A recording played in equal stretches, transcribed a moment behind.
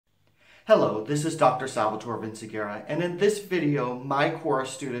Hello, this is Dr. Salvatore Vinciguerra, and in this video, my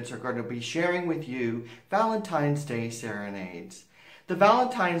course students are going to be sharing with you Valentine's Day Serenades. The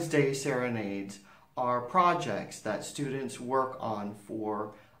Valentine's Day Serenades are projects that students work on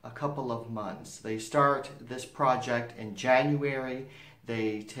for a couple of months. They start this project in January.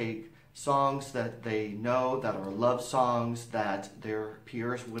 They take songs that they know that are love songs that their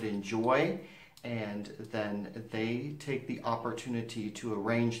peers would enjoy, and then they take the opportunity to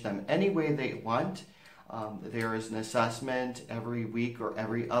arrange them any way they want. There is an assessment every week or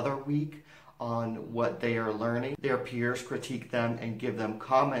every other week on what they are learning. Their peers critique them and give them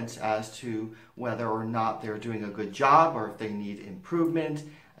comments as to whether or not they're doing a good job or if they need improvement,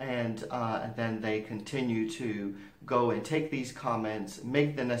 and then they continue to go and take these comments,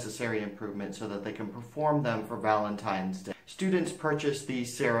 make the necessary improvements so that they can perform them for Valentine's Day. Students purchase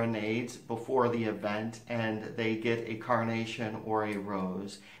these serenades before the event and they get a carnation or a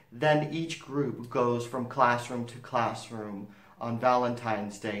rose. Then each group goes from classroom to classroom on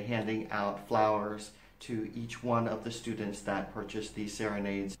Valentine's Day handing out flowers to each one of the students that purchased these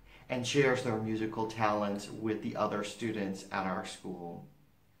serenades and shares their musical talents with the other students at our school.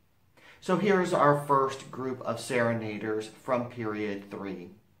 So here's our first group of serenaders from period 3.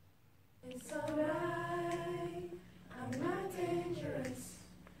 It's alright, I'm not dangerous.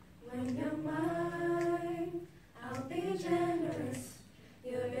 When you're mine, I'll be generous.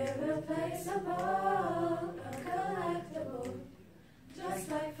 You're irreplaceable, a collectible,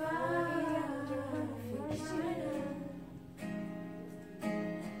 just like fire from China.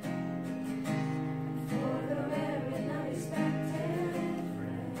 For the rare and unexpected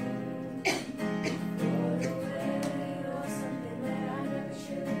friend, for the way you're something that I never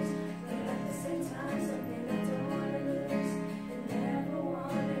choose, but at the same time something I don't want to lose, and never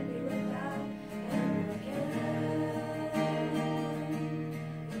want to be without ever again.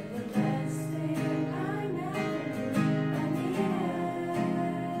 You're the best thing I never knew, I need it.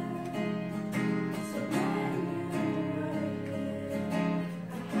 So when you were here,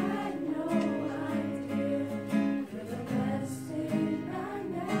 I had no idea. You're the best thing I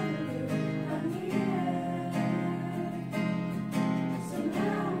never knew, I need it. So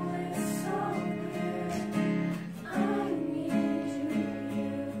now it's so clear, I need you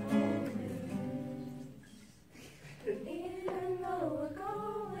here always. Even though we're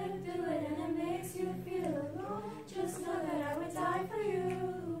going through it and it makes you feel alone, just know that I would die for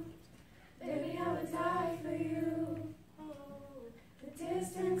you. Baby, I would die for you. Oh, the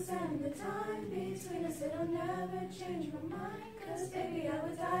distance and the time between us, it'll never change my mind. 'Cause baby, I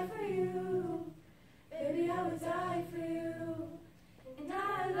would die for you. Baby, I would die for you. And I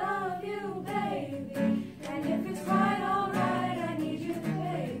love you, baby. And if it's right, alright, I need you,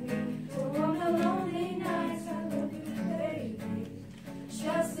 baby. To warm the lonely nights, I love you, baby.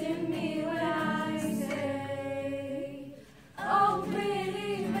 Trust in me when I say, oh,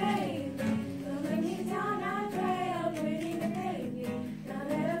 pretty baby. Don't let me down, I pray, oh, pretty baby. Now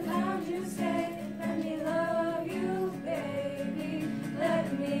that I found you, stay. Let me love you, baby. Let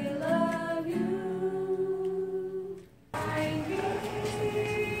me love you. I need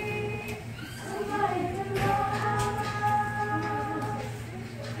somebody to love.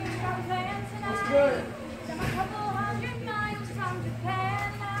 Here's our plan tonight. Good. I'm a couple hundred miles from Japan.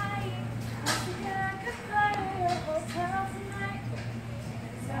 I think I could fly to your hotel tonight.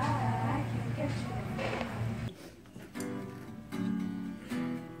 'Cause I can't get you.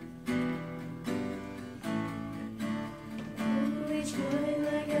 Each morning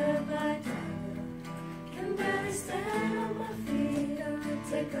like a black diamond, can barely stand on my feet. I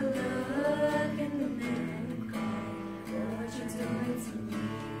take a look in the mirror and cry, what you doing to me?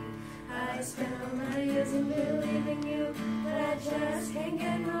 I spent all my years in believing you, but I just can't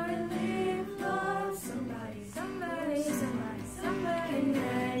get no relief. Love somebody, somebody, somebody, somebody. Can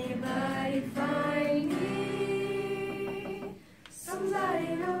anybody find me somebody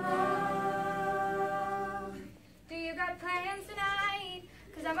to love? Do you got plans tonight?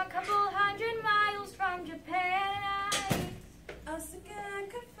 'Cause I'm a couple hundred miles from Japan. I was thinking I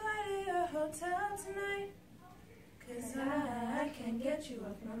could fly to your hotel tonight. 'Cause I can't get you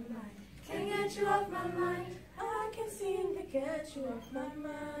off my mind. Can't get you off my mind. I can't seem to get you off my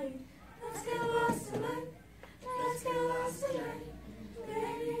mind. Let's get lost tonight. Let's get lost tonight.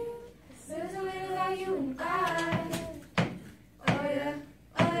 Baby, there's a way without you and I. Oh yeah,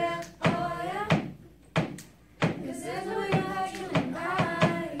 oh yeah, oh yeah. 'Cause there's no way without you and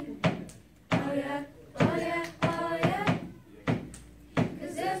I. Oh yeah, oh yeah, oh yeah.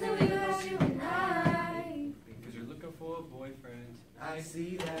 'Cause there's no way without you and I. Because you're looking for a boyfriend. I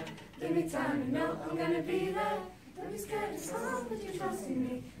see that. Give me time to know I'm gonna be there. Don't be scared to come, but you trust in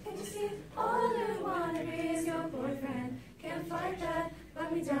me. Can't you see it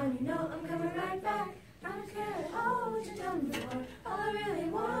me down, you know I'm coming right back. I don't care at all what you've done before. All I really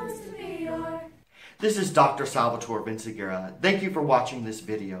want is to be your... This is Dr. Salvatore Vinciguerra. Thank you for watching this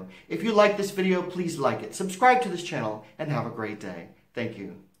video. If you like this video, please like it, subscribe to this channel, and have a great day. Thank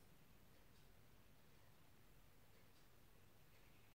you.